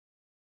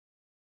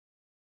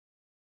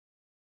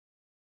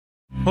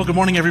Well, good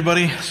morning,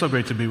 everybody. So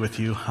great to be with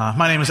you.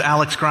 My name is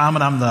Alex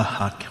Grahmann. I'm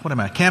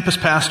the, campus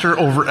pastor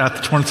over at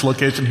the Torrance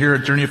location here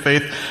at Journey of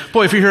Faith.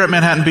 Boy, if you're here at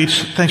Manhattan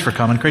Beach, thanks for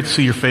coming. Great to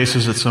see your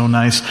faces. It's so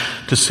nice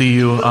to see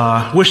you.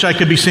 Wish I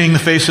could be seeing the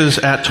faces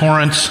at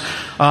Torrance.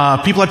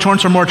 People at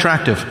Torrance are more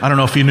attractive. I don't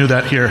know if you knew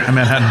that here at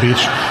Manhattan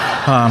Beach.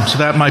 So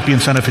that might be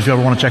incentive if you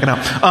ever want to check it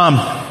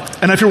out.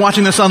 And if you're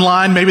watching this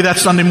online, maybe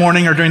that's Sunday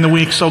morning or during the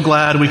week, so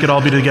glad we could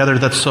all be together.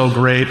 That's so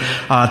great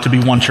to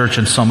be one church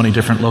in so many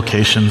different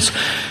locations.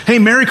 Hey,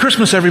 Merry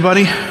Christmas,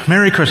 everybody.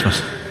 Merry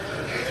Christmas.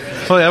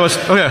 Oh,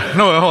 yeah,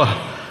 hold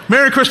on.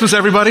 Merry Christmas,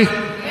 everybody.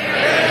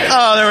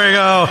 Oh, there we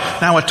go.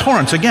 Now at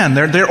Torrance, again,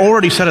 they're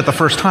already said it the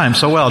first time,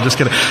 so well, just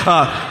kidding.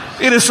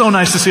 It is so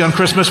nice to see on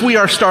Christmas. We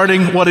are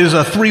starting what is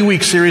a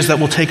 3-week series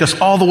that will take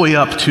us all the way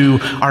up to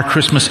our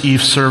Christmas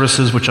Eve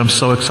services, which I'm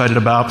so excited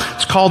about.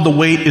 It's called The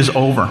Wait is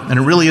Over, and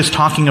it really is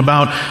talking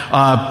about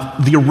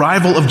the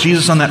arrival of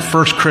Jesus on that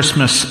first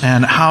Christmas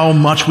and how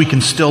much we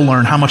can still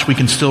learn, how much we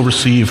can still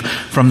receive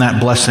from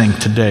that blessing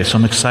today. So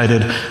I'm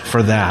excited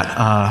for that.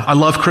 I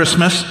love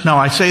Christmas. Now,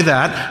 I say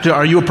that.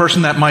 Are you a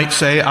person that might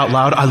say out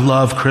loud, I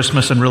love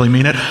Christmas, and really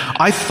mean it?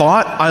 I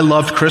thought I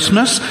loved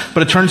Christmas,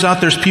 but it turns out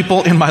there's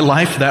people in my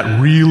life that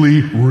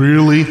really,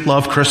 really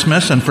love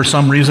Christmas, and for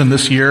some reason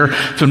this year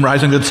it's been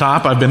rising to the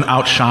top. I've been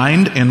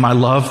outshined in my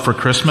love for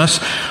Christmas.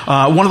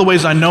 One of the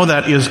ways I know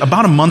that is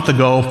about a month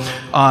ago,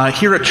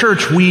 here at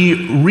church,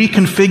 we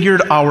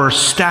reconfigured our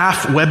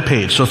staff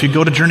webpage. So if you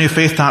go to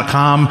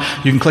journeyoffaith.com,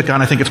 you can click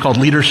on, I think it's called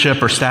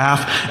leadership or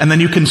staff, and then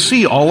you can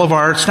see all of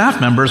our staff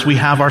members. We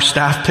have our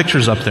staff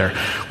pictures up there.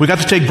 We got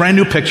to take brand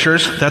new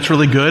pictures. That's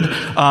really good.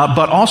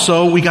 But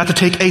also we got to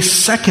take a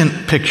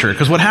second picture,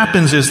 because what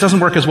happens is it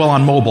doesn't work as well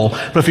on mobile,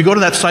 but if you go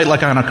to that site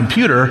like on a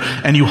computer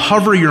and you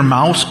hover your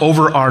mouse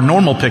over our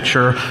normal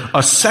picture,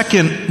 a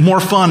second, more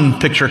fun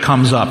picture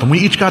comes up. And we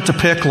each got to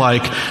pick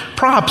like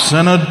props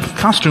and a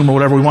costume or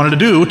whatever we wanted to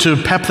do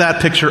to pep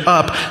that picture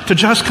up to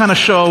just kind of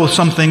show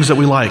some things that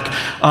we like.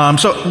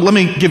 So let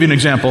me give you an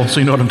example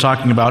so you know what I'm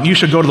talking about. You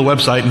should go to the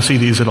website and see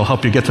these. It'll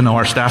help you get to know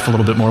our staff a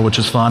little bit more, which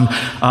is fun.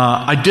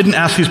 I didn't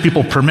ask these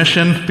people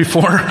permission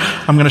before.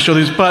 I'm going to show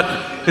these,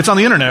 but it's on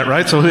the internet,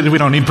 right? So we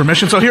don't need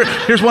permission. So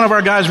here's one of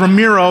our guys,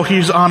 Ramiro.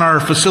 He's on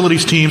our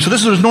facilities team. So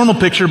this is his normal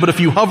picture, but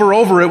if you hover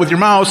over it with your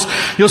mouse,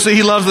 you'll see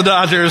he loves the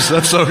Dodgers.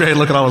 That's so great.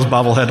 Look at all his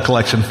bobblehead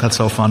collection. That's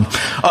so fun.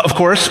 Of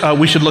course,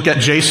 we should look at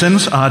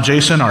Jason's.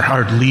 Jason,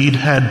 our lead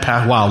head.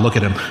 Wow, look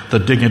at him. The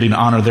dignity and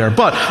honor there.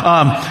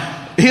 But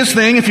his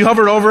thing, if you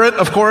hovered over it,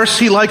 of course,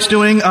 he likes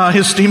doing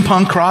his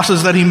steampunk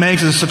crosses that he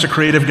makes. He's such a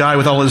creative guy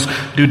with all his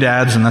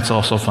doodads, and that's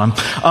also fun.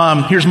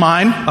 Here's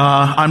mine.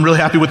 I'm really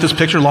happy with this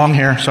picture. Long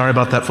hair. Sorry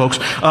about that, folks.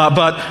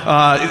 But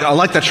I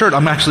like that shirt.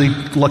 I'm actually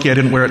lucky I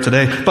didn't wear it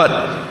today. But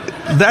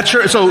that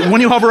shirt, so when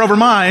you hover over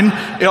mine,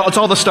 it's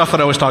all the stuff that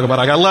I always talk about.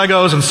 I got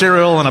Legos and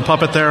cereal and a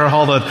puppet there,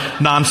 all the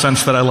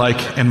nonsense that I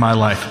like in my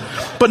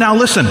life. But now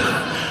listen.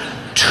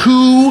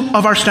 2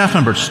 of our staff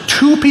members,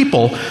 2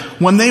 people,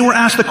 when they were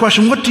asked the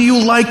question, what do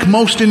you like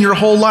most in your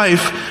whole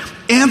life,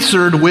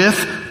 answered with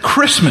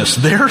Christmas.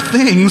 Their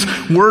things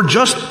were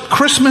just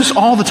Christmas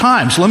all the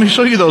time. So let me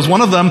show you those.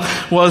 One of them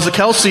was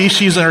Kelsey.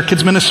 She's our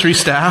kids ministry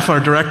staff, our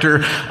director.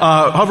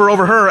 Hover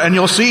over her and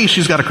you'll see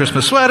she's got a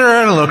Christmas sweater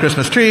and a little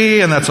Christmas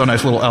tree, and that's a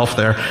nice little elf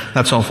there.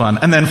 That's so fun.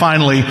 And then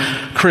finally,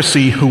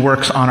 Chrissy, who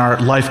works on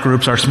our life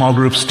groups, our small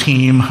groups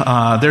team.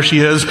 There she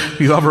is. If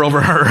you hover over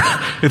her,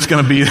 it's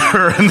going to be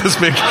her in this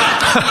big...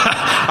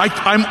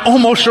 I'm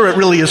almost sure it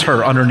really is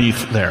her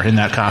underneath there in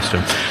that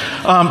costume.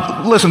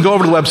 Listen, go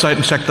over to the website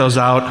and check those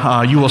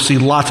out. You will see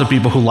lots of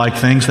people who like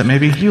things that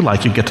maybe you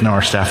like. You get to know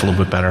our staff a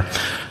little bit better.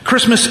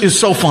 Christmas is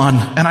so fun,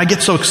 and I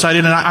get so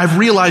excited, and I've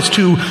realized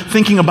too,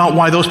 thinking about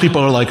why those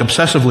people are like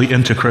obsessively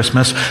into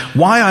Christmas,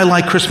 why I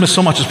like Christmas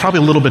so much is probably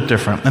a little bit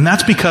different. And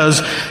that's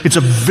because it's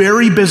a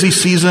very busy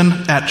season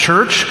at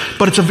church,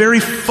 but it's a very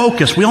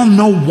focused. We all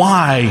know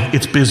why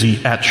it's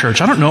busy at church.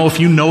 I don't know if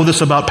you know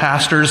this about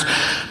pastors,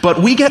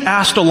 but we get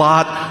asked a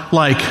lot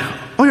like,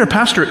 oh, you're a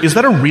pastor, is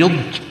that a real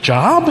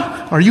job?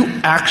 Are you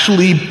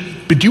actually,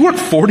 do you work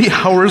 40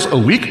 hours a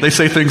week? They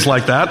say things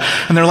like that.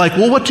 And they're like,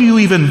 well, what do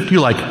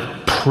you like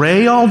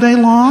pray all day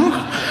long?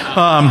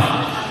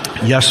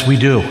 Yes, we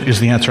do, is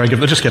the answer I give.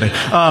 Just kidding.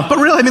 But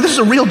really, I mean, this is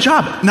a real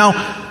job.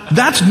 Now,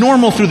 that's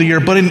normal through the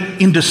year, but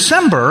in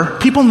December,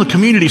 people in the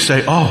community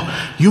say,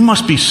 oh, you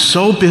must be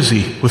so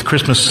busy with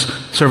Christmas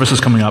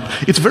services coming up.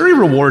 It's very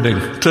rewarding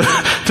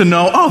to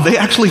know, oh, they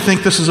actually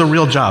think this is a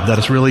real job. That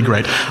is really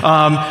great.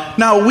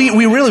 Now,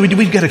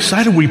 we get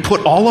excited. We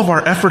put all of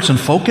our efforts and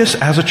focus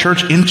as a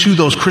church into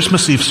those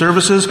Christmas Eve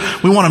services.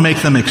 We want to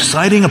make them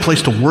exciting, a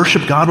place to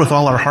worship God with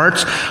all our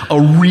hearts, a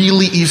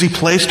really easy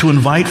place to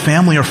invite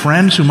family or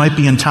friends who might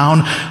be in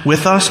town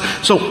with us.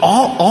 So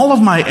all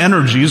of my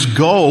energies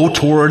go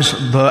towards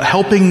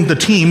helping the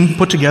team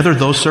put together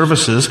those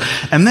services.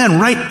 And then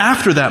right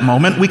after that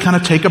moment, we kind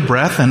of take a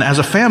breath. And as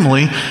a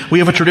family, we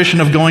have a tradition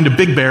of going to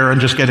Big Bear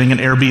and just getting an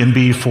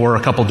Airbnb for a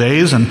couple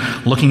days and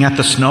looking at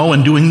the snow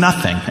and doing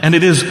nothing. And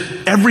it is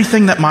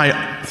everything that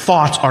my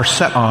thoughts are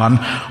set on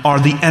are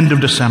the end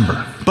of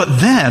December. But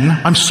then,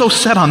 I'm so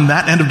set on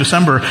that end of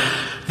December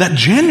that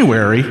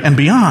January and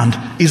beyond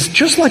is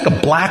just like a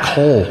black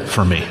hole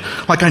for me.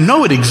 Like, I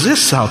know it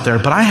exists out there,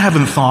 but I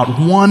haven't thought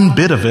one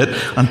bit of it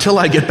until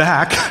I get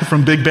back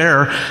from Big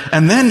Bear.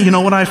 And then, you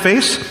know what I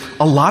face?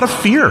 A lot of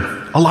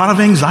fear, a lot of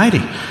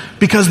anxiety.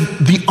 Because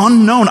the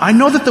unknown, I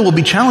know that there will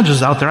be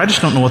challenges out there, I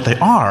just don't know what they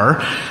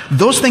are.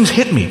 Those things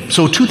hit me.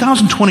 So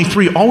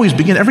 2023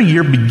 every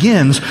year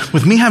begins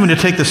with me having to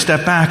take the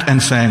step back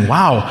and saying,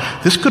 wow,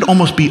 this could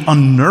almost be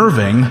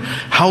unnerving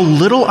how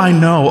little I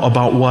know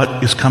about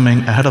what is coming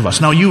ahead of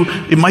us. Now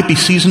it might be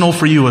seasonal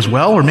for you as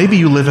well, or maybe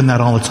you live in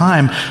that all the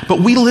time, but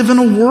we live in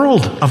a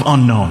world of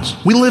unknowns.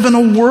 We live in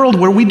a world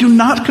where we do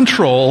not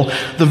control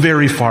the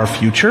very far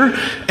future,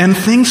 and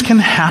things can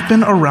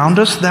happen around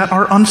us that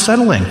are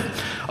unsettling.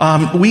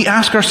 We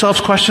ask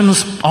ourselves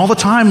questions all the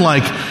time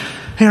like,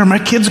 hey, are my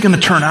kids going to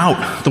turn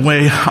out the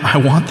way I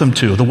want them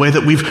to, the way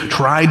that we've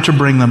tried to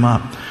bring them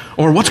up?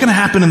 Or what's going to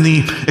happen in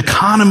the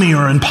economy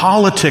or in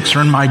politics or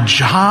in my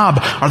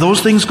job? Are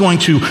those things going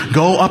to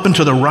go up and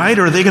to the right,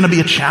 or are they going to be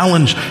a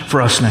challenge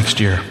for us next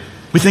year?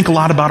 We think a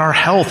lot about our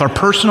health, our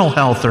personal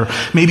health, or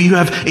maybe you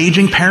have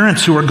aging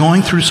parents who are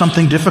going through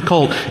something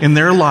difficult in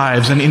their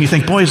lives, and you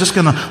think, boy, is this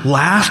going to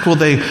last? Will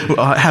they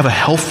have a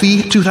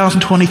healthy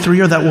 2023,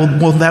 or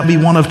will that be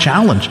one of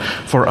challenge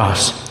for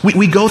us?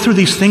 We go through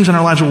these things in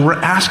our lives where we're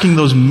asking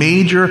those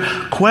major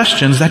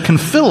questions that can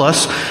fill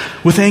us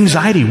with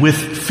anxiety, with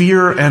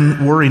fear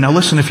and worry. Now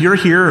listen, if you're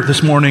here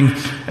this morning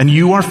and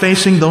you are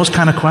facing those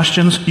kind of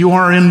questions, you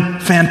are in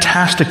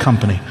fantastic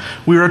company.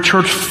 We are a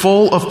church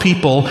full of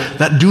people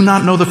that do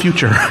not know the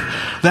future,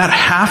 that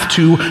have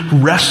to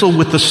wrestle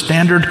with the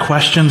standard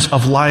questions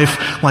of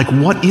life, like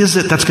what is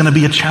it that's going to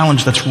be a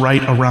challenge that's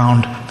right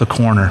around the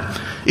corner?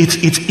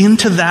 It's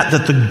into that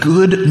the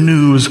good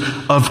news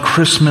of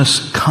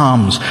Christmas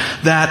comes,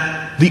 that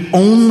the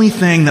only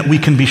thing that we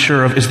can be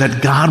sure of is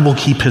that God will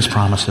keep his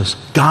promises.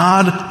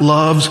 God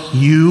loves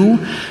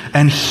you,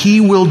 and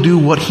he will do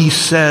what he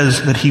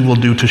says that he will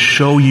do to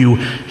show you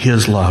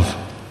his love.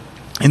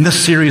 In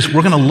this series,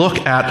 we're going to look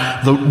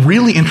at the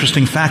really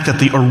interesting fact that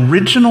the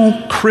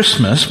original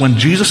Christmas, when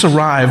Jesus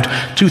arrived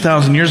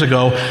 2,000 years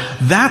ago,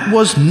 that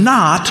was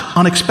not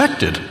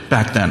unexpected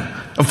back then.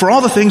 For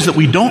all the things that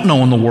we don't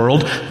know in the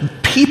world,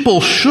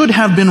 people should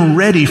have been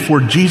ready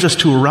for Jesus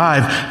to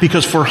arrive,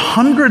 because for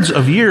hundreds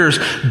of years,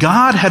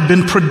 God had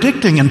been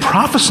predicting and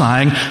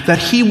prophesying that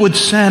he would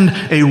send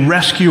a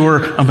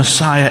rescuer, a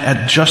Messiah,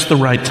 at just the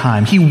right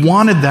time. He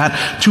wanted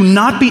that to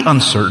not be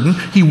uncertain.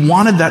 He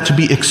wanted that to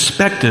be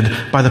expected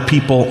by the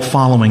people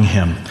following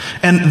him.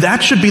 And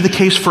that should be the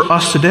case for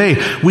us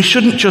today. We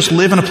shouldn't just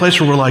live in a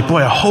place where we're like,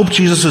 boy, I hope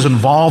Jesus is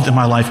involved in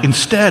my life.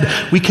 Instead,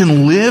 we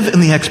can live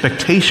in the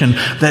expectation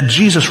that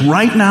Jesus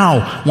right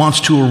now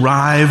wants to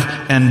arrive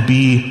and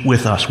be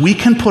with us. We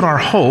can put our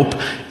hope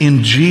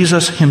in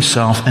Jesus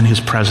himself and his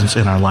presence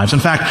in our lives. In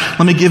fact,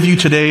 let me give you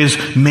today's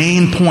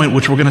main point,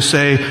 which we're going to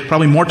say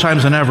probably more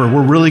times than ever.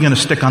 We're really going to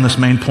stick on this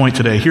main point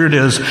today. Here it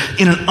is.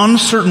 In an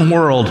uncertain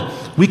world,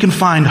 we can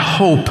find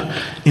hope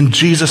in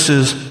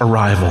Jesus'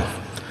 arrival.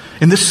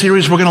 In this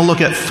series, we're going to look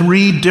at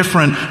 3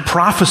 different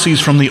prophecies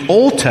from the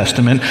Old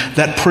Testament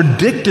that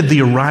predicted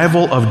the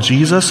arrival of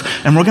Jesus,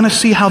 and we're going to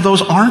see how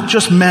those aren't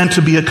just meant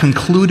to be a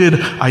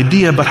concluded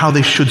idea, but how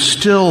they should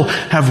still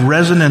have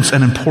resonance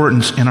and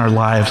importance in our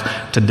lives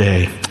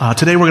today.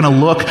 Today, we're going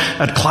to look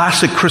at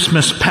classic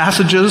Christmas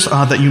passages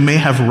that you may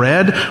have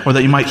read or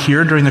that you might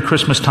hear during the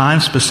Christmas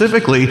time.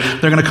 Specifically,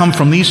 they're going to come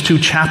from these 2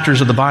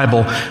 chapters of the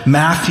Bible,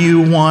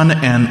 Matthew 1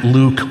 and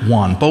Luke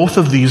 1. Both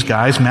of these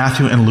guys,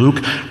 Matthew and Luke,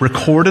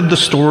 recorded the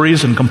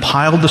stories and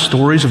compiled the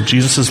stories of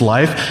Jesus'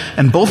 life,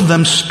 and both of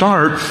them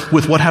start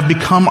with what have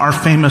become our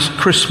famous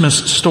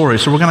Christmas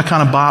stories. So we're going to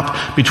kind of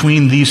bop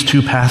between these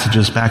 2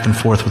 passages back and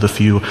forth with a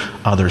few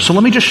others. So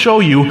let me just show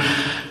you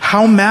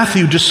how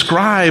Matthew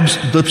describes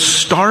the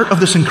start of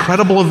this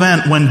incredible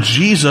event when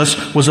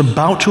Jesus was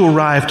about to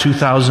arrive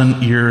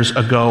 2,000 years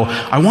ago.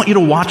 I want you to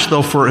watch,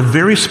 though, for a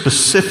very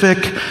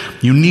specific,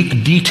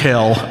 unique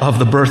detail of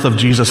the birth of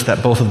Jesus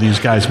that both of these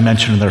guys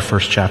mention in their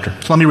first chapter.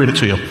 So let me read it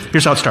to you.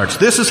 Here's how it starts.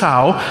 This is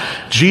how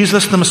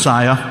Jesus the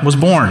Messiah was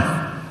born.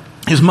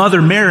 His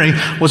mother, Mary,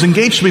 was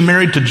engaged to be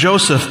married to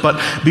Joseph,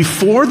 but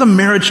before the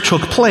marriage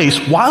took place,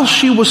 while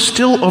she was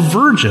still a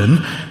virgin,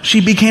 she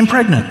became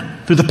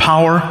pregnant through the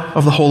power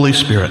of the Holy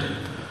Spirit.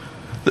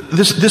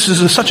 This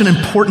is such an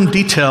important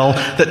detail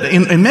that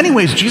in many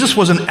ways, Jesus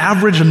was an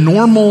average,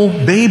 normal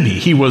baby.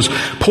 He was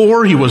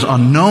poor, he was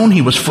unknown,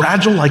 he was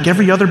fragile like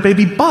every other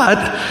baby, but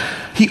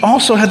he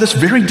also had this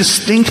very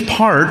distinct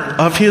part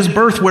of his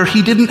birth where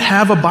he didn't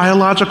have a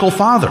biological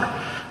father.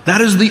 That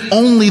is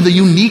the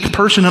unique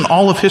person in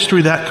all of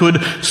history that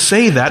could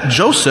say that.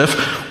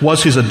 Joseph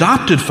was his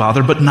adopted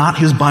father, but not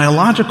his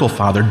biological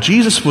father.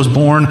 Jesus was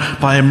born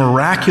by a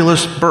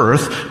miraculous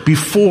birth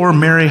before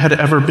Mary had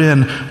ever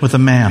been with a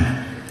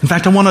man. In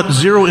fact, I want to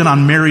zero in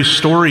on Mary's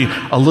story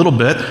a little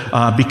bit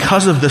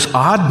because of this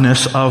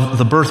oddness of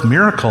the birth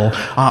miracle.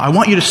 I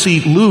want you to see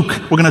Luke.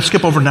 We're going to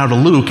skip over now to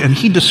Luke, and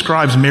he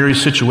describes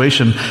Mary's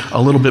situation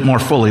a little bit more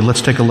fully.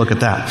 Let's take a look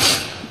at that.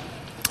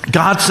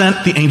 God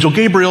sent the angel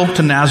Gabriel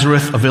to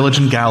Nazareth, a village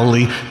in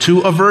Galilee, to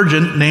a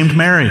virgin named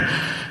Mary.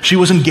 She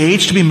was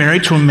engaged to be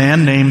married to a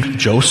man named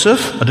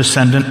Joseph, a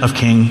descendant of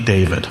King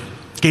David.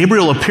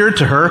 Gabriel appeared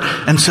to her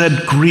and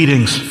said,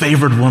 "Greetings,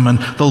 favored woman,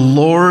 the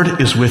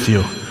Lord is with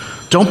you.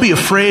 Don't be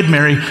afraid,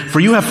 Mary, for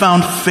you have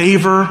found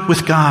favor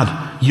with God.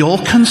 You'll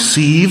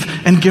conceive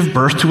and give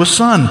birth to a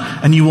son,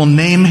 and you will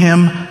name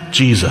him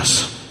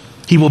Jesus.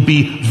 He will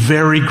be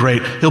very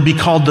great. He'll be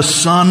called the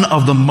Son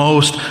of the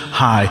Most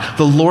High.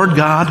 The Lord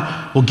God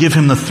will give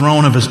him the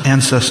throne of his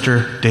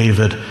ancestor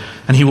David,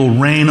 and he will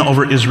reign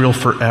over Israel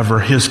forever.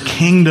 His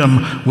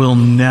kingdom will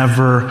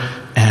never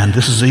end."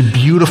 This is a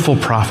beautiful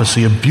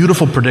prophecy, a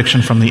beautiful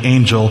prediction from the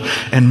angel,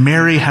 and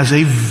Mary has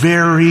a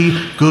very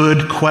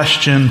good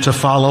question to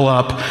follow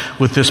up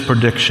with this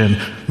prediction.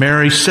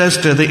 Mary says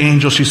to the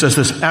angel, she says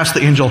this, ask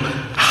the angel,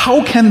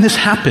 "How can this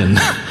happen?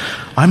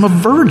 I'm a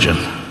virgin."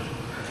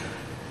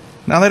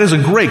 Now that is a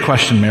great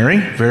question, Mary.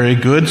 Very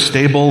good,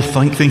 stable,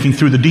 thinking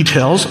through the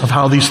details of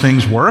how these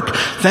things work.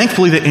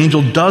 Thankfully, the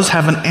angel does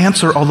have an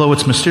answer, although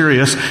it's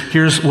mysterious.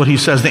 Here's what he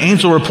says. The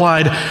angel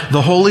replied,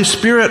 "The Holy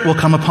Spirit will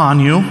come upon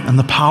you, and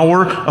the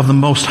power of the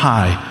Most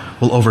High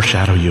will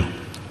overshadow you.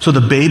 So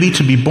the baby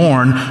to be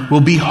born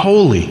will be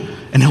holy,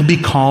 and he'll be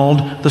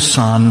called the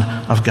Son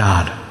of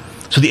God."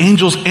 So the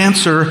angel's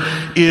answer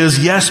is,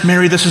 yes,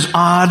 Mary, this is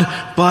odd,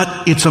 but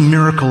it's a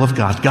miracle of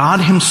God.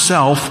 God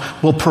himself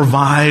will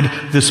provide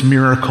this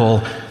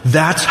miracle.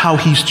 That's how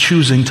he's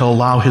choosing to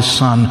allow his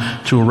son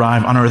to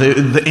arrive on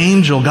earth. The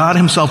angel, God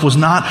himself, was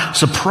not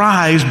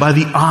surprised by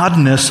the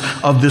oddness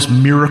of this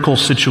miracle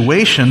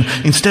situation.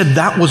 Instead,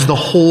 that was the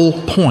whole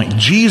point.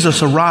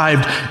 Jesus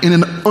arrived in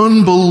an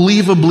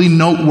unbelievably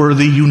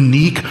noteworthy,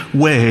 unique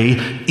way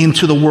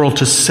into the world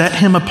to set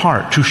him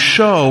apart, to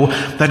show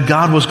that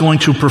God was going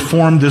to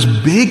perform this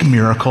big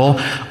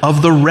miracle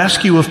of the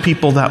rescue of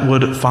people that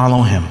would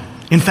follow him.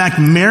 In fact,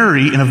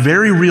 Mary, in a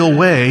very real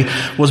way,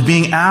 was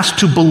being asked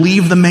to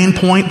believe the main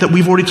point that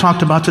we've already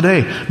talked about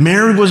today.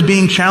 Mary was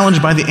being challenged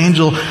by the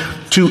angel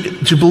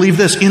to believe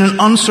this. In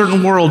an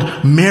uncertain world,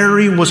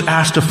 Mary was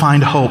asked to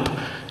find hope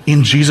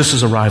in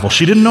Jesus' arrival.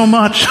 She didn't know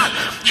much.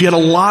 She had a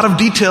lot of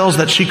details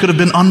that she could have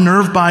been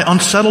unnerved by,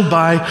 unsettled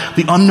by,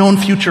 the unknown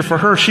future for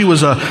her. She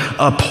was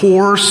a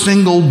poor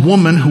single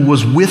woman who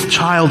was with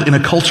child in a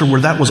culture where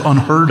that was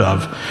unheard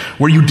of,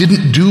 where you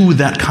didn't do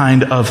that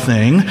kind of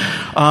thing.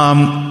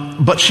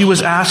 But she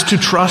was asked to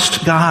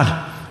trust God,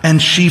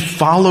 and she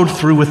followed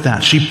through with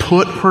that. She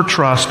put her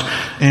trust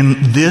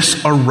in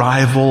this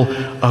arrival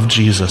of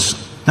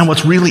Jesus. Now,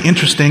 what's really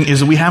interesting is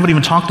that we haven't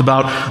even talked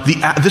about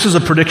this is a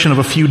prediction of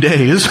a few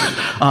days.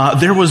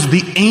 There was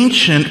the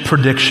ancient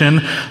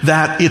prediction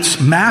that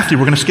it's Matthew.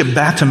 We're going to skip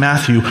back to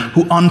Matthew,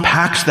 who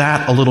unpacks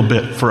that a little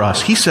bit for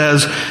us. He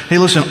says, hey,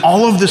 listen,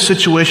 all of this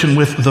situation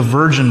with the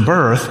virgin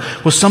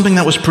birth was something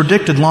that was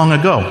predicted long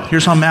ago.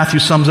 Here's how Matthew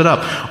sums it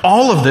up.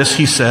 All of this,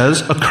 he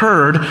says,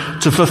 occurred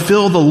to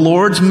fulfill the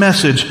Lord's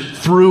message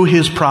through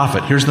his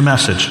prophet. Here's the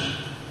message.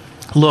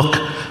 Look,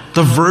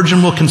 the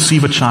virgin will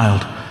conceive a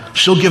child.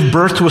 She'll give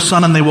birth to a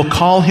son, and they will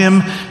call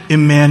him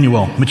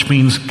Emmanuel, which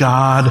means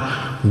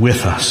God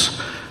with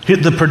us.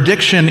 The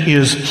prediction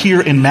is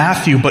here in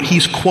Matthew, but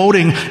he's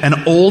quoting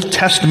an Old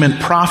Testament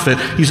prophet.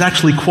 He's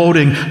actually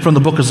quoting from the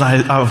book of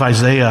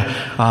Isaiah,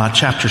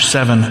 chapter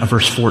 7,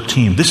 verse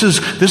 14. This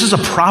is a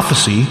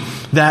prophecy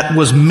that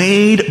was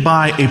made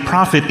by a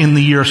prophet in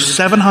the year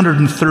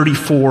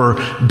 734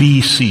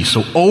 BC,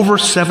 so over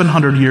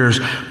 700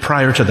 years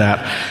prior to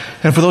that.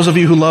 And for those of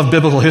you who love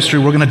biblical history,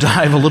 we're going to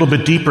dive a little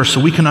bit deeper so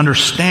we can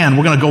understand.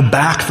 We're going to go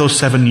back those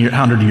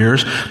 700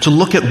 years to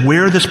look at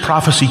where this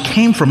prophecy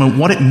came from and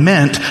what it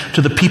meant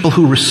to the people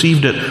who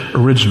received it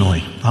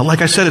originally.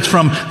 Like I said, it's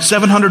from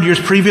 700 years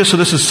previous, so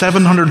this is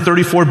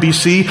 734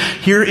 BC.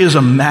 Here is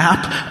a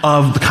map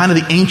of the kind of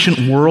the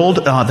ancient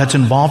world that's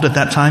involved at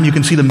that time. You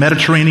can see the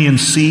Mediterranean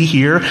Sea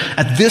here.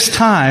 At this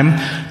time,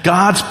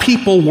 God's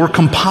people were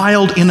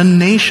compiled in a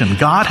nation.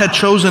 God had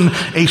chosen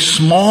a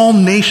small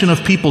nation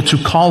of people to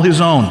call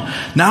his own.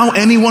 Now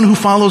anyone who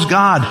follows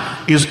God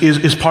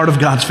is part of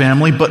God's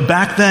family, but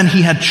back then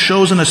he had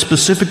chosen a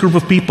specific group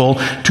of people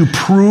to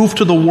prove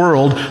to the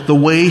world the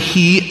way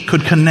he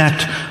could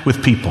connect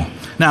with people.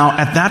 Now,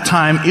 at that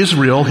time,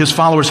 Israel, his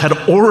followers, had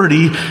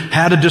already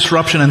had a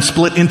disruption and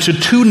split into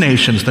two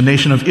nations, the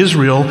nation of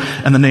Israel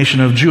and the nation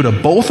of Judah.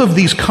 Both of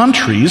these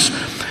countries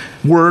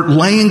were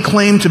laying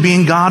claim to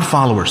being God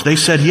followers. They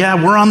said,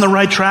 yeah, we're on the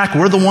right track.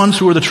 We're the ones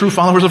who are the true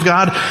followers of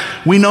God.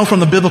 We know from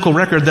the biblical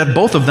record that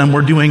both of them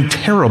were doing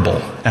terrible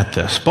at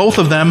this. Both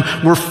of them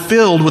were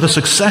filled with a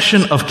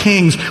succession of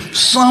kings.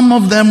 Some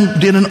of them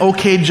did an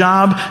okay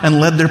job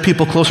and led their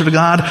people closer to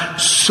God.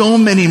 So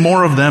many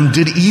more of them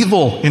did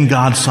evil in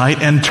God's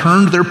sight and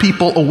turned their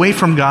people away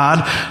from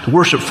God to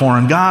worship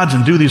foreign gods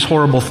and do these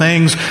horrible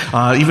things,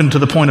 even to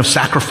the point of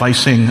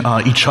sacrificing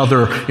each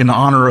other in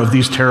honor of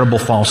these terrible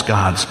false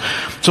gods.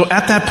 So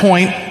at that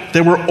point,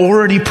 there were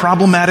already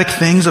problematic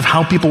things of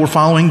how people were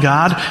following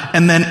God.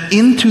 And then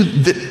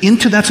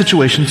into that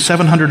situation,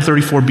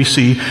 734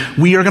 BC,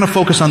 we are going to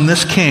focus on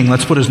this king.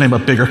 Let's put his name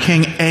up bigger.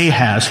 King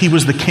Ahaz. He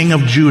was the king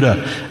of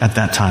Judah at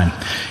that time.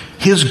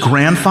 His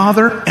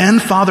grandfather and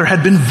father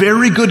had been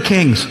very good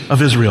kings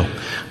of Israel.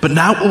 But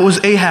now it was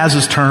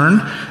Ahaz's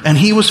turn, and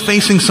he was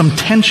facing some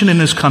tension in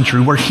his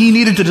country where he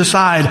needed to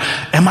decide,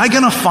 am I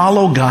going to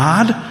follow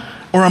God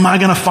or am I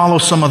going to follow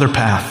some other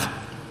path?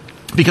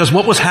 Because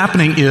what was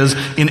happening is,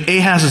 in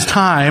Ahaz's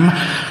time,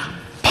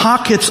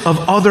 pockets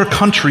of other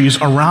countries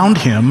around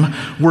him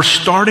were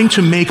starting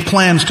to make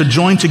plans to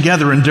join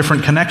together in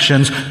different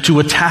connections to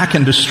attack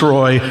and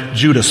destroy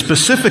Judah.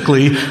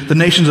 Specifically, the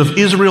nations of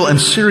Israel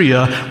and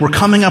Syria were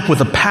coming up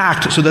with a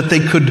pact so that they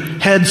could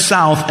head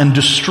south and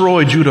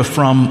destroy Judah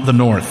from the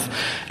north.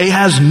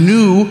 Ahaz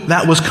knew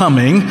that was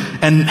coming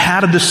and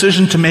had a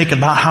decision to make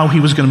about how he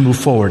was going to move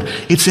forward.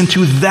 It's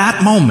into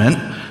that moment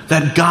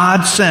that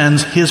God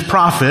sends his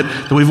prophet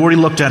that we've already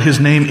looked at.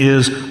 His name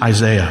is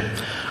Isaiah.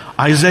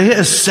 Isaiah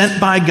is sent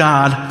by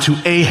God to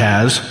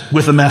Ahaz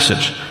with a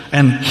message.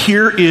 And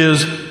here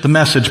is the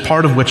message,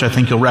 part of which I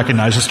think you'll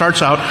recognize. It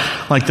starts out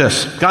like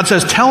this. God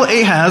says, tell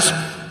Ahaz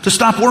to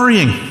stop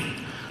worrying.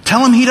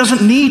 Tell him he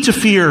doesn't need to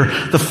fear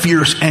the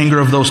fierce anger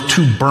of those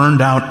two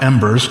burned out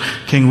embers,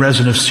 King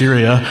Rezin of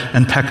Syria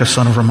and Pekah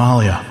son of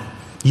Remaliah.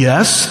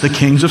 Yes, the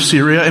kings of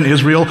Syria and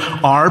Israel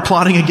are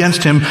plotting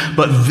against him,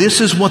 but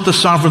this is what the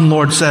sovereign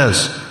Lord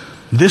says.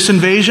 This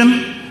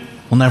invasion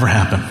will never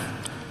happen.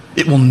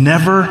 It will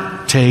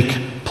never take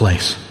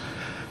place.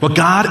 What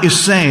God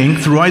is saying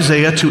through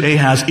Isaiah to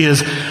Ahaz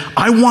is,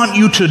 I want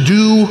you to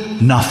do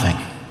nothing.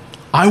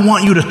 I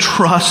want you to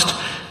trust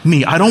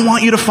me. I don't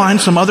want you to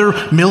find some other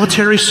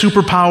military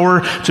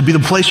superpower to be the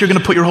place you're going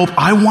to put your hope.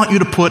 I want you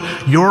to put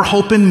your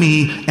hope in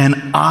me, and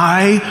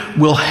I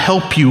will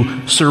help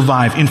you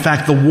survive. In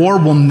fact, the war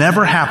will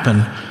never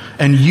happen,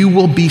 and you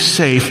will be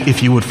safe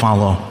if you would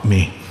follow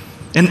me.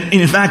 And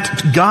in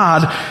fact,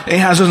 God,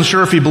 Ahaz isn't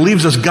sure if he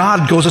believes this,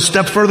 God goes a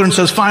step further and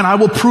says, fine, I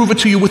will prove it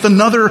to you with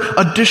another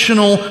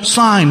additional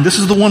sign. This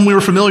is the one we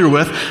were familiar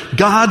with.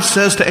 God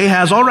says to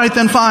Ahaz, all right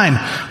then, fine.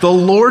 The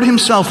Lord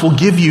himself will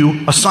give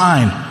you a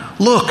sign.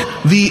 Look,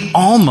 the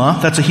Alma,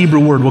 that's a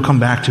Hebrew word we'll come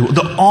back to,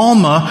 the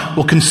Alma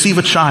will conceive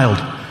a child.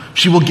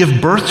 She will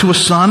give birth to a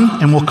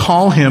son and will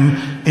call him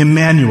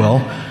Emmanuel,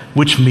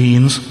 which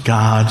means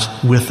God's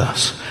with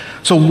us.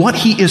 So what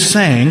he is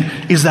saying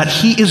is that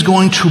he is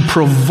going to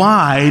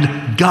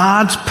provide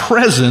God's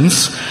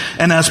presence,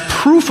 and as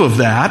proof of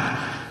that,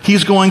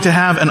 he's going to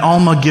have an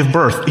Alma give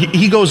birth.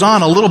 He goes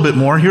on a little bit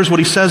more. Here's what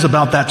he says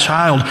about that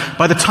child.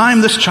 By the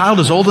time this child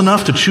is old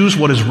enough to choose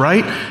what is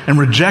right and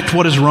reject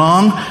what is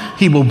wrong,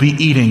 he will be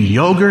eating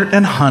yogurt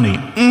and honey.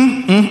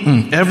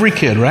 Every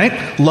kid,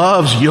 right,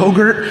 loves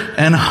yogurt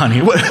and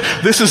honey.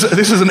 This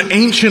is an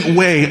ancient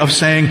way of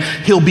saying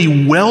he'll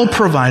be well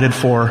provided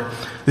for,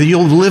 that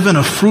you'll live in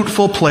a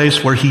fruitful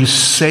place where he's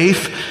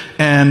safe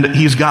and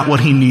he's got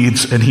what he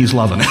needs and he's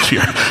loving it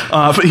here.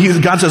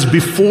 God says,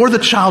 before the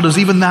child is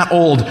even that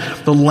old,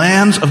 the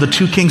lands of the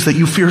two kings that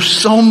you fear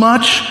so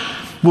much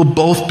will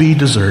both be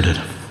deserted.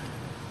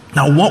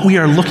 Now, what we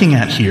are looking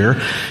at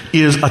here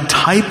is a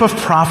type of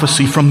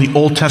prophecy from the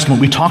Old Testament.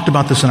 We talked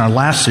about this in our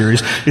last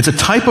series. It's a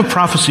type of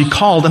prophecy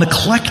called an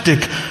eclectic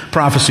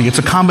prophecy. It's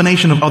a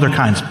combination of other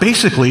kinds.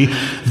 Basically,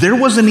 there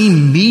was an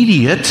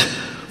immediate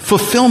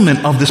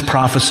fulfillment of this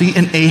prophecy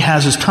in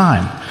Ahaz's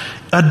time.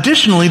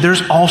 Additionally,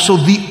 there's also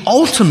the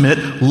ultimate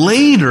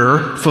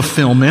later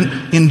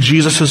fulfillment in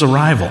Jesus'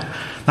 arrival.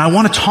 Now, I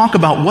want to talk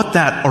about what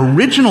that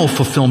original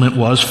fulfillment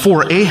was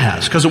for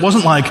Ahaz, because it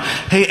wasn't like,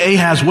 hey,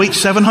 Ahaz, wait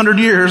 700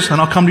 years and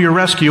I'll come to your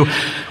rescue.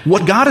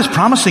 What God is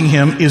promising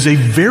him is a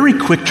very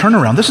quick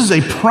turnaround. This is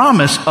a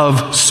promise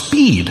of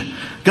speed.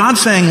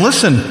 God's saying,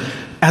 listen,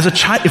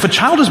 if a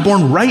child is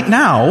born right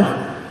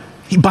now,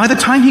 by the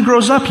time he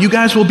grows up, you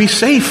guys will be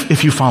safe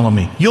if you follow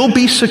me. You'll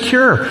be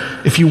secure.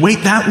 If you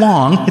wait that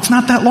long, it's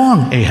not that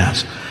long,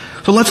 Ahaz.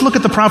 So let's look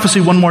at the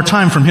prophecy one more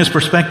time from his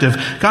perspective.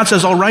 God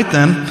says, all right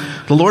then,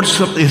 the Lord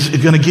is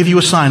going to give you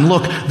a sign.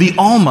 Look, the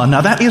Alma,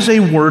 now that is a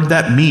word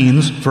that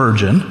means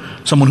virgin,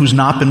 someone who's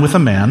not been with a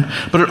man,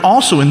 but it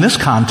also in this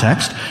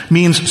context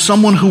means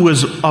someone who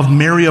is of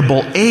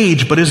marriable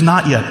age but is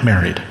not yet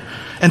married.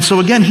 And so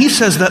again, he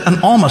says that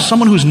an Alma,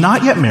 someone who's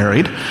not yet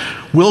married,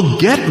 will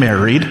get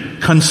married,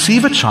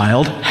 conceive a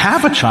child,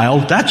 have a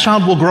child, that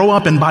child will grow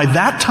up, and by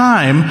that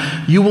time,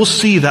 you will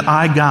see that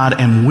I, God,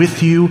 am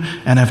with you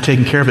and have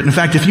taken care of it. In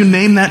fact, if you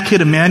name that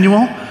kid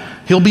Emmanuel,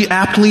 He'll be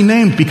aptly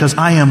named because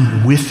I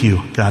am with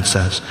you, God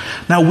says.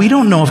 Now, we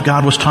don't know if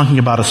God was talking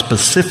about a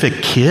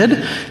specific kid.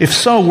 If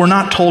so, we're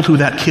not told who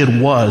that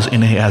kid was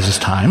in Ahaz's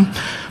time.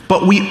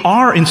 But we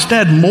are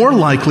instead more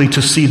likely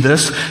to see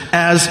this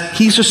as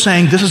he's just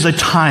saying this is a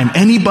time.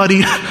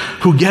 Anybody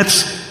who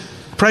gets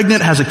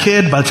pregnant, has a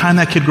kid, by the time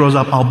that kid grows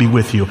up, I'll be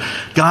with you.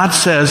 God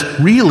says,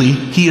 really,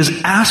 he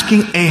is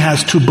asking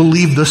Ahaz to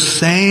believe the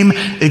same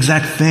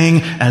exact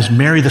thing as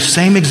Mary, the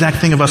same exact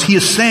thing of us. He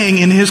is saying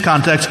in his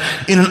context,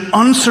 in an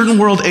uncertain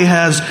world,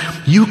 Ahaz,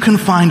 you can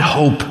find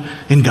hope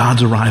in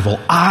God's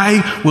arrival.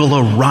 I will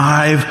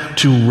arrive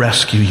to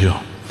rescue you.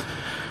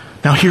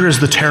 Now here is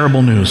the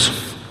terrible news.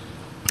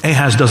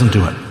 Ahaz doesn't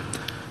do it.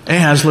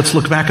 Ahaz, let's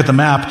look back at the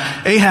map.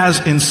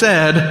 Ahaz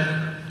instead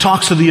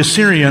talks to the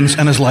Assyrians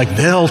and is like,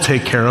 they'll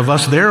take care of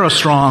us. They're a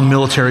strong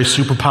military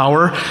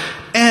superpower.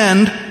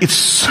 And it's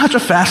such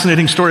a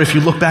fascinating story. If you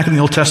look back in the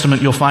Old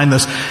Testament, you'll find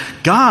this.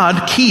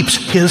 God keeps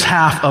his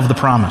half of the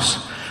promise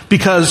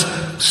because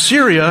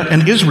Syria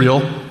and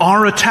Israel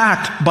are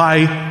attacked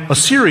by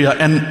Assyria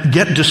and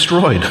get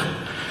destroyed.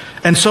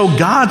 And so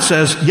God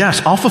says,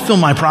 yes, I'll fulfill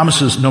my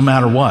promises no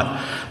matter what.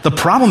 The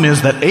problem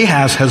is that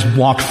Ahaz has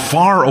walked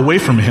far away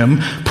from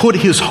him, put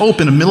his hope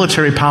in a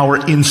military power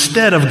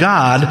instead of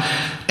God,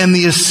 and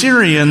the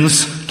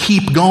Assyrians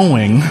keep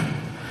going,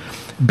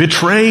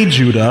 betray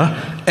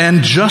Judah,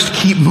 and just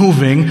keep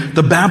moving.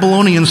 The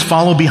Babylonians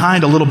follow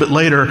behind a little bit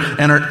later,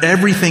 and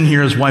everything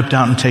here is wiped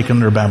out and taken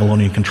under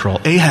Babylonian control.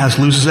 Ahaz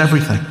loses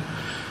everything.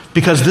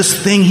 Because this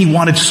thing he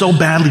wanted so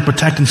badly to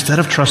protect, instead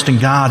of trusting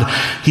God,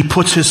 he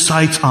puts his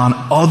sights on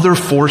other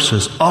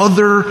forces,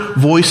 other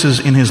voices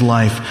in his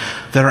life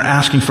that are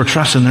asking for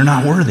trust, and they're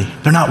not worthy.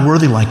 They're not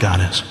worthy like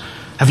God is.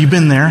 Have you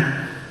been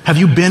there? Have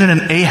you been in an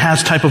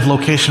Ahaz type of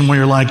location where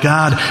you're like,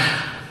 God,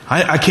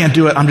 I can't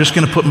do it. I'm just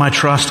going to put my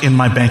trust in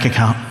my bank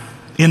account,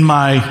 in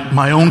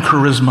my own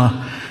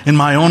charisma, in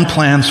my own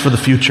plans for the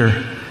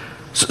future.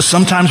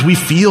 Sometimes we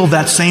feel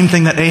that same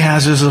thing that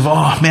Ahaz is of,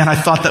 oh man, I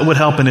thought that would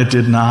help and it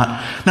did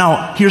not.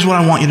 Now, here's what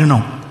I want you to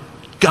know.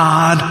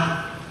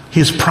 God,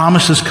 his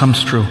promises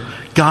comes true.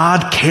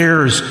 God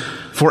cares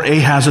for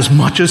Ahaz as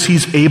much as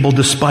he's able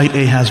despite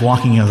Ahaz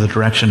walking in the other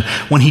direction.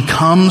 When he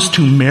comes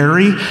to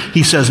Mary,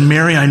 he says,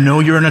 Mary, I know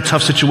you're in a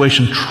tough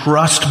situation.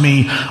 Trust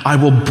me, I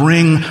will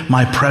bring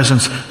my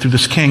presence through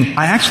this king.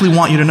 I actually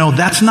want you to know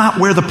that's not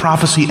where the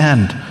prophecy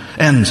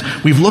ends.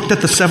 We've looked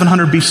at the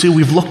 700 BC.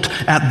 We've looked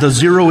at the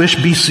zero-ish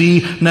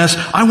BC-ness.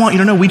 I want you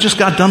to know we just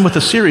got done with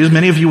a series,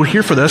 many of you were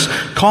here for this,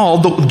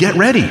 called Get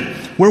Ready,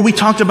 where we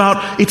talked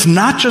about it's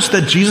not just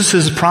that Jesus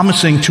is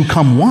promising to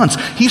come once.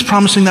 He's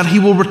promising that he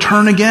will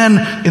return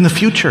again in the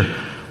future.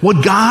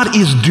 What God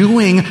is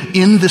doing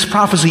in this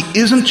prophecy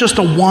isn't just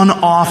a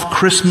one-off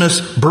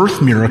Christmas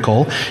birth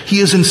miracle.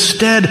 He is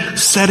instead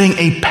setting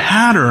a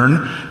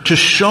pattern to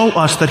show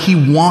us that he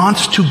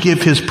wants to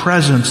give his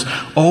presence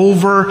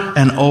over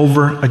and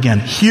over again.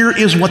 Here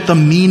is what the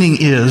meaning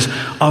is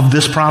of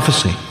this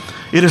prophecy.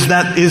 It's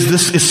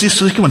this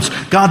sequence.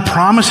 God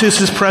promises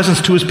his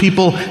presence to his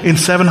people in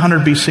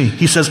 700 BC.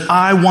 He says,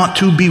 I want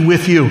to be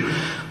with you.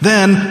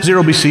 Then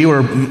 0 BC,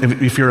 or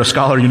if you're a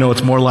scholar, you know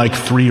it's more like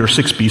 3 or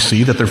 6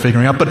 BC that they're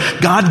figuring out.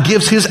 But God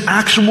gives his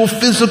actual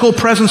physical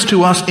presence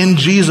to us in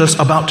Jesus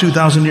about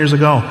 2,000 years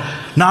ago.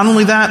 Not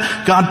only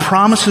that, God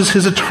promises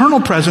his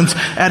eternal presence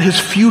at his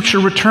future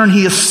return.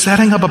 He is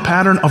setting up a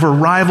pattern of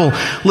arrival.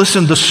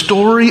 Listen, the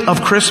story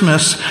of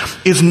Christmas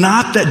is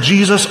not that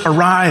Jesus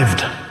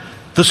arrived.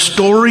 The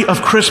story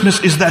of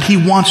Christmas is that he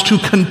wants to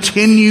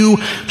continue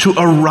to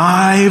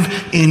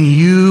arrive in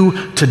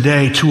you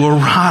today, to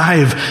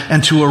arrive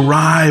and to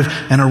arrive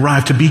and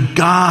arrive, to be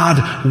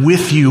God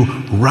with you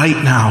right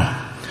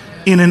now.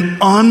 In an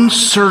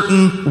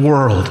uncertain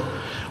world,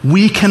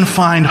 we can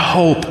find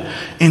hope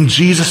in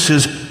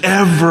Jesus'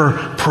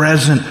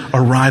 ever-present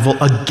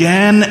arrival.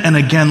 Again and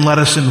again, let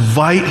us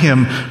invite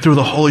him through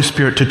the Holy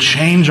Spirit to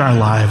change our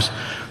lives,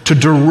 to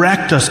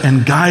direct us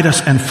and guide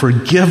us and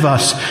forgive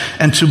us,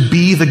 and to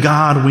be the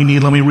God we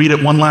need. Let me read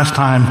it one last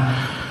time.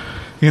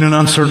 In an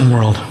uncertain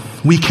world,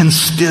 we can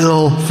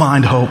still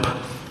find hope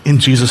in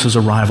Jesus'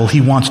 arrival.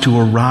 He wants to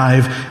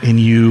arrive in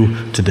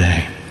you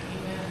today.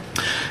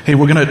 Hey,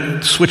 we're going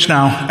to switch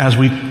now as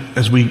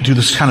we do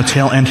this kind of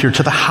tail end here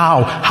to the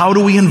how. How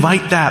do we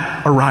invite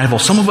that arrival?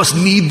 Some of us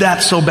need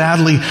that so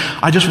badly.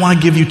 I just want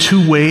to give you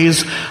 2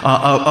 ways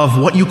of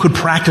what you could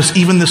practice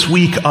even this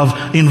week of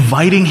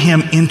inviting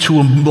him into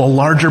a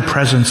larger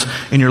presence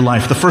in your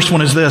life. The first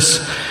one is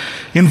this.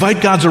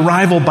 Invite God's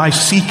arrival by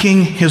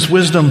seeking his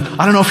wisdom.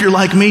 I don't know if you're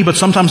like me, but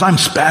sometimes I'm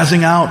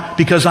spazzing out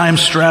because I am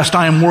stressed.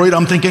 I am worried.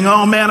 I'm thinking,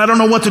 oh man, I don't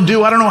know what to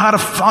do. I don't know how to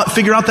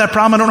figure out that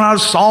problem. I don't know how to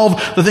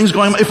solve the things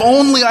going on. If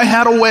only I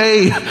had a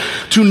way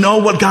to know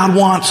what God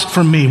wants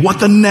from me, what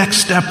the next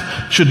step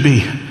should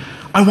be.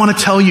 I want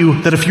to tell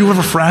you that if you're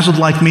ever frazzled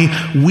like me,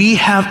 we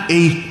have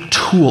a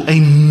tool,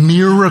 a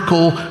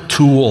miracle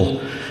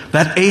tool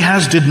that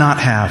Ahaz did not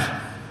have.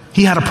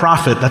 He had a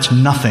prophet. That's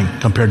nothing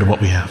compared to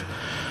what we have.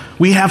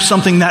 We have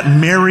something that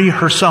Mary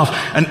herself,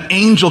 an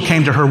angel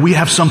came to her. We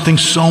have something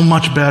so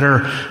much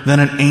better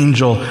than an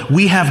angel.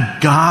 We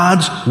have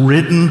God's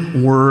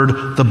written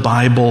word, the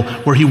Bible,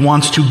 where he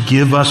wants to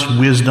give us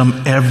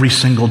wisdom every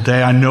single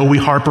day. I know we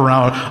harp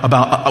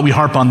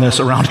on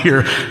this around here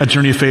at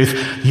Journey of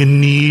Faith. You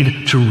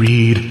need to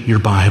read your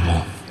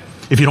Bible.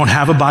 If you don't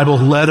have a Bible,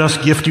 let us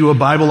gift you a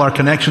Bible. Our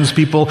Connections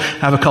people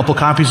have a couple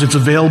copies. It's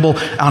available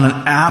on an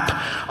app.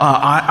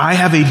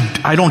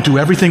 I don't do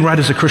everything right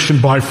as a Christian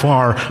by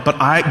far, but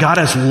God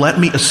has let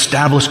me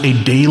establish a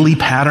daily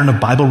pattern of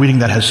Bible reading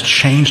that has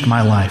changed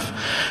my life.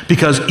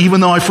 Because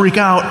even though I freak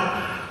out,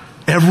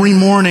 every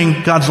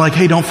morning God's like,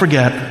 hey, don't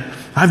forget,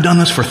 I've done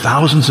this for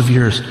thousands of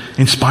years,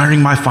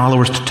 inspiring my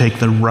followers to take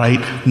the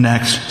right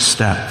next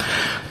step.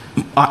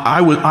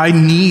 I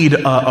need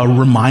a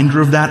reminder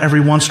of that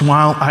every once in a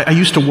while. I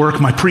used to work,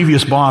 my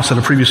previous boss at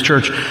a previous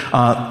church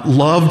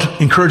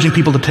loved encouraging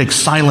people to take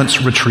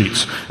silence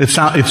retreats.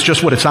 It's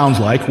just what it sounds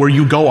like, where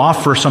you go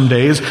off for some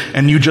days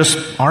and you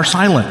just are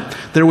silent.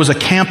 There was a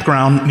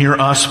campground near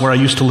us where I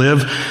used to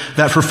live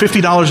that for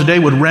 $50 a day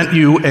would rent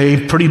you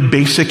a pretty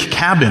basic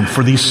cabin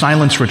for these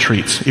silence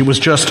retreats. It was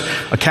just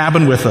a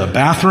cabin with a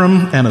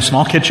bathroom and a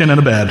small kitchen and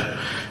a bed.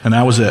 And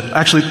that was it.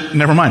 Actually,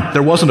 never mind.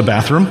 There wasn't a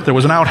bathroom. There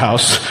was an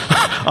outhouse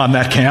on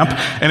that camp.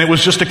 And it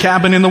was just a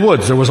cabin in the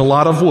woods. There was a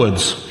lot of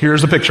woods.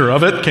 Here's a picture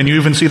of it. Can you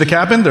even see the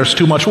cabin? There's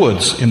too much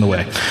woods in the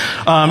way.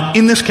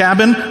 In this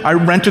cabin, I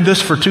rented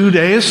this for 2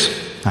 days.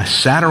 I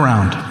sat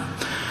around.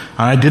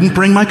 I didn't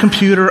bring my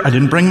computer. I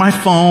didn't bring my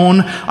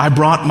phone. I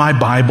brought my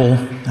Bible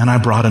and I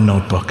brought a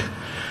notebook.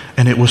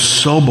 And it was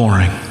so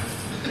boring.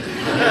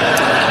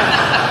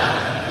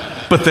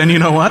 But then you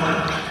know what?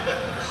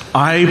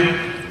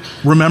 I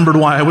remembered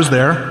why I was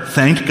there,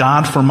 thanked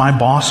God for my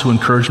boss who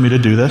encouraged me to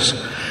do this,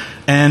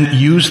 and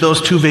used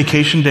those 2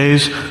 vacation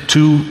days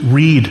to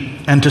read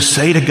and to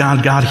say to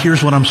God, God,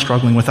 here's what I'm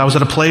struggling with. I was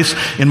at a place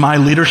in my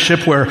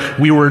leadership where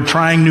we were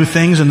trying new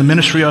things in the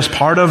ministry I was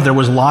part of. There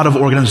was a lot of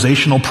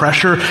organizational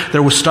pressure.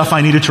 There was stuff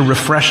I needed to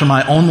refresh in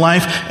my own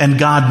life, and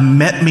God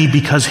met me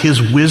because his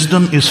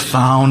wisdom is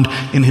found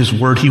in his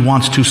word. He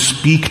wants to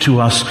speak to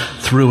us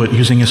through it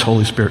using his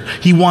Holy Spirit.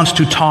 He wants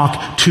to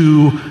talk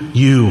to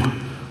you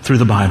through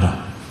the Bible.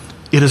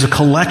 It is a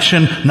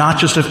collection not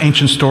just of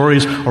ancient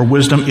stories or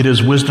wisdom, it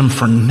is wisdom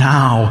for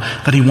now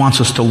that he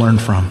wants us to learn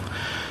from.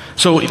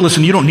 So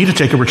listen, you don't need to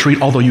take a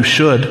retreat, although you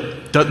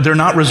should. They're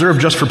not reserved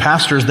just for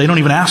pastors. They don't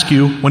even ask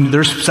you. When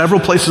there's several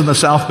places in the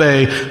South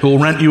Bay who will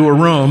rent you a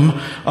room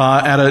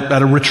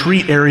at a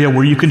retreat area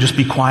where you can just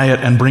be quiet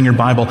and bring your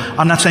Bible.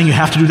 I'm not saying you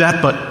have to do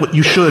that, but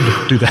you should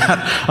do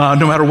that,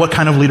 no matter what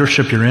kind of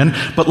leadership you're in.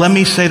 But let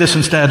me say this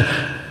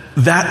instead.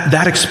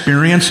 That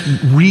experience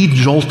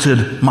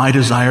re-jolted my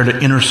desire to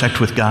intersect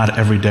with God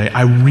every day.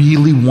 I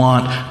really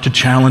want to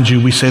challenge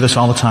you. We say this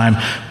all the time,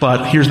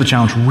 but here's the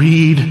challenge.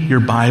 Read your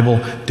Bible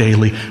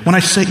daily. When I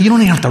say, you don't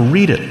even have to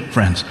read it,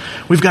 friends.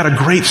 We've got a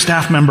great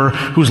staff member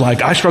who's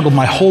like, I struggled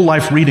my whole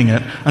life reading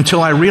it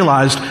until I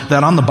realized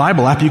that on the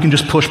Bible app, you can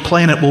just push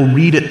play and it will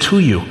read it to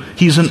you.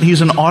 He's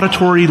an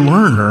auditory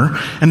learner,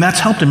 and that's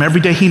helped him.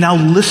 Every day he now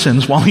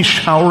listens while he's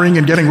showering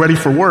and getting ready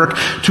for work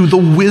to the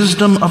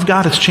wisdom of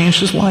God. It's changed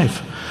his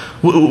life.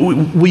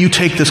 Will you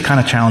take this kind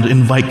of challenge?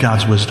 Invite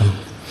God's wisdom.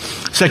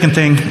 Second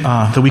thing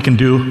that we can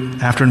do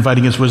after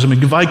inviting his wisdom,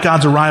 invite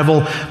God's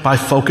arrival by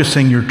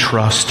focusing your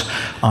trust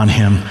on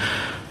him.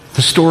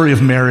 The story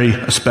of Mary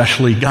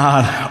especially,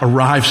 God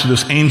arrives through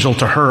this angel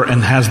to her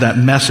and has that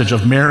message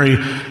of, Mary,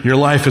 your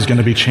life is going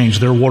to be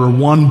changed. There were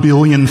 1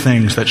 billion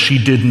things that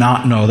she did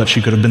not know that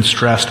she could have been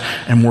stressed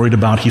and worried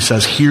about. He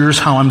says, here's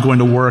how I'm going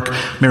to work.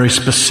 Mary,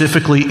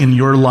 specifically in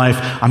your life,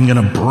 I'm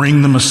going to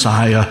bring the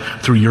Messiah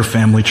through your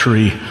family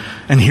tree.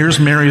 And here's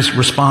Mary's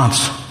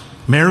response.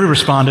 Mary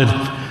responded,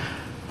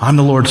 I'm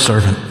the Lord's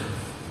servant.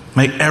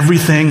 May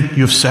everything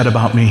you have said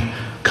about me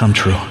come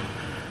true.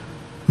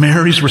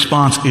 Mary's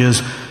response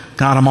is,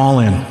 God, I'm all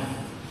in.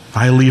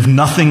 I leave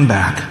nothing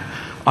back.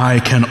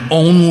 I can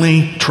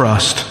only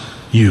trust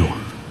you.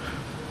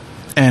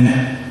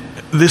 And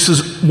this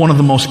is one of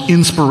the most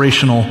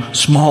inspirational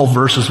small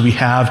verses we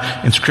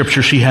have in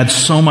Scripture. She had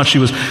so much. She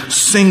was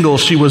single.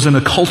 She was in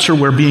a culture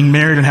where being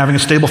married and having a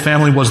stable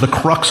family was the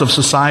crux of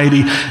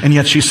society. And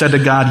yet she said to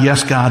God,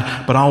 yes,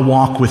 God, but I'll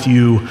walk with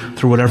you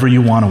through whatever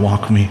you want to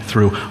walk me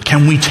through.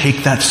 Can we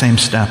take that same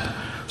step?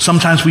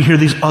 Sometimes we hear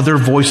these other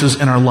voices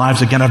in our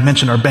lives. Again, I've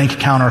mentioned our bank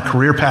account, our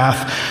career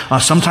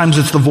path. Sometimes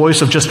it's the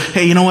voice of just,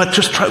 hey, you know what?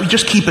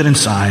 Just keep it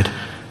inside.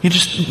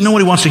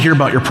 Nobody wants to hear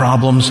about your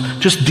problems.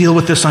 Just deal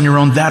with this on your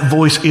own. That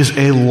voice is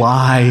a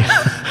lie.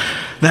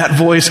 That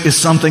voice is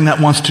something that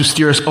wants to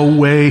steer us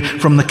away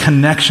from the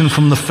connection,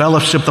 from the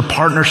fellowship, the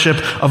partnership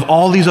of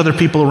all these other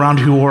people around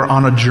who are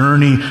on a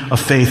journey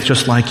of faith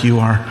just like you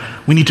are.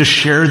 We need to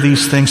share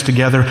these things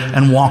together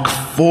and walk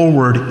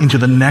forward into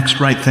the next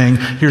right thing.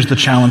 Here's the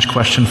challenge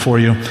question for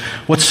you.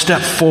 What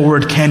step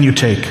forward can you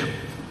take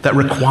that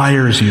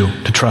requires you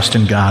to trust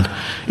in God?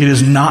 It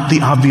is not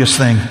the obvious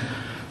thing.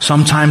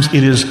 Sometimes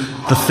it is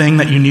the thing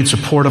that you need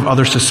support of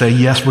others to say,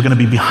 yes, we're going to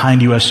be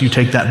behind you as you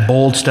take that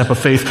bold step of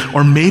faith.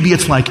 Or maybe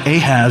it's like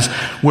Ahaz,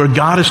 where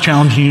God is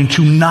challenging you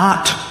to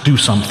not do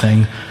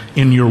something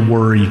in your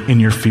worry, in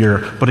your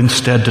fear, but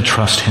instead to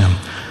trust him.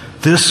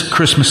 This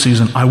Christmas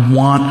season, I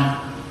want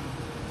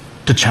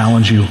to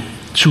challenge you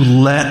to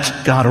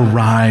let God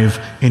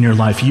arrive in your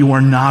life. You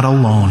are not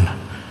alone.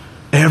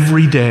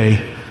 Every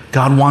day,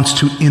 God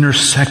wants to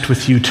intersect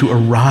with you, to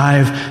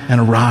arrive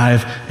and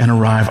arrive and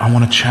arrive. I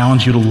want to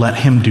challenge you to let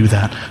him do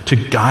that, to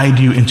guide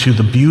you into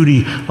the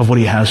beauty of what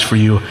he has for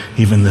you,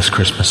 even this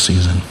Christmas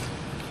season.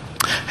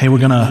 Hey, we're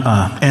going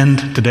to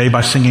end today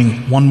by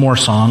singing one more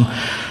song.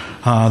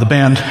 The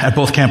band at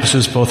both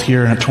campuses, both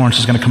here and at Torrance,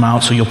 is going to come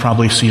out, so you'll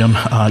probably see them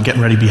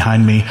getting ready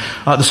behind me.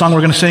 The song we're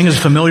going to sing is a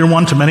familiar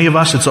one to many of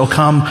us. It's O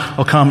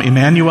Come,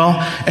 Emmanuel.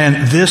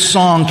 And this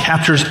song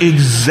captures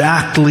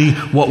exactly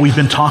what we've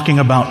been talking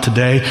about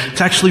today. It's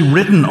actually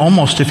written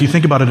almost, if you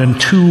think about it, in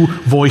two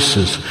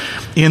voices.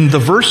 In the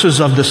verses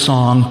of this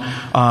song,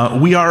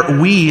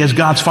 we as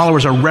God's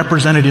followers are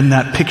represented in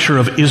that picture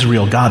of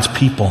Israel, God's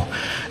people.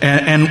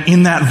 And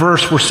in that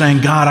verse, we're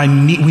saying, God,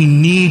 we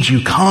need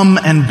you. Come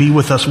and be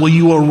with us. Will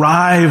you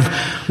arrive?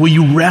 Will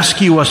you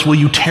rescue us? Will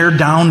you tear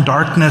down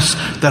darkness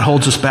that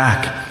holds us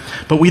back?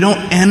 But we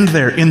don't end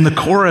there. In the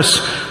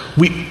chorus,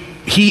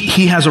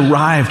 he has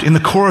arrived. In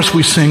the chorus,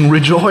 we sing,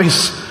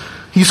 rejoice.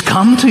 He's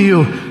come to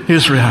you,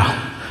 Israel.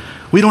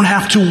 We don't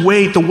have to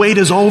wait. The wait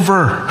is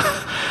over.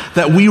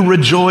 That we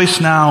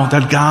rejoice now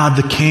that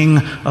God, the King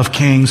of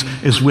Kings,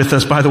 is with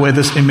us. By the way,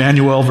 this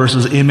Emmanuel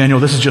versus Emmanuel,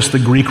 this is just the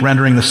Greek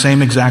rendering, the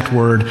same exact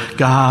word.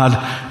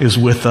 God is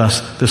with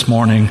us this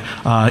morning,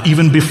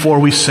 even before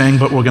we sing,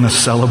 but we're going to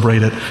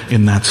celebrate it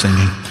in that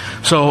singing.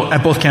 So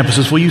at both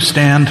campuses, will you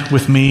stand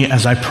with me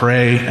as I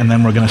pray, and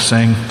then we're going to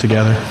sing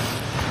together?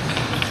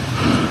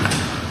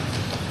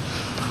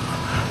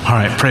 All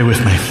right, pray with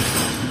me.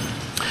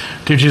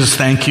 Dear Jesus,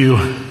 thank you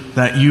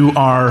that you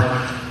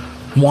are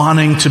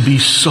wanting to be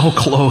so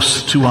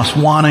close to us,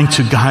 wanting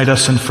to guide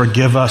us and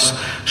forgive us,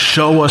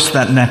 show us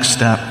that next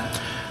step.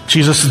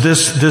 Jesus,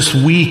 this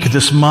week,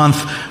 this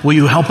month, will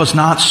you help us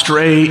not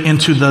stray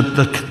into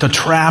the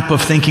trap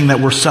of thinking that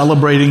we're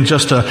celebrating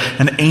just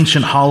an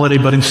ancient holiday,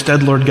 but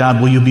instead, Lord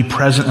God, will you be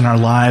present in our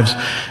lives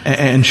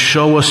and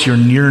show us your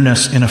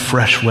nearness in a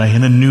fresh way,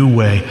 in a new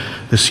way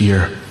this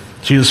year.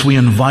 Jesus, we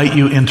invite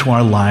you into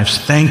our lives.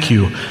 Thank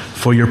you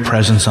for your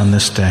presence on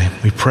this day.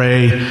 We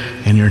pray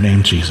in your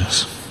name,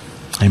 Jesus.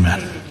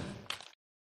 Amen.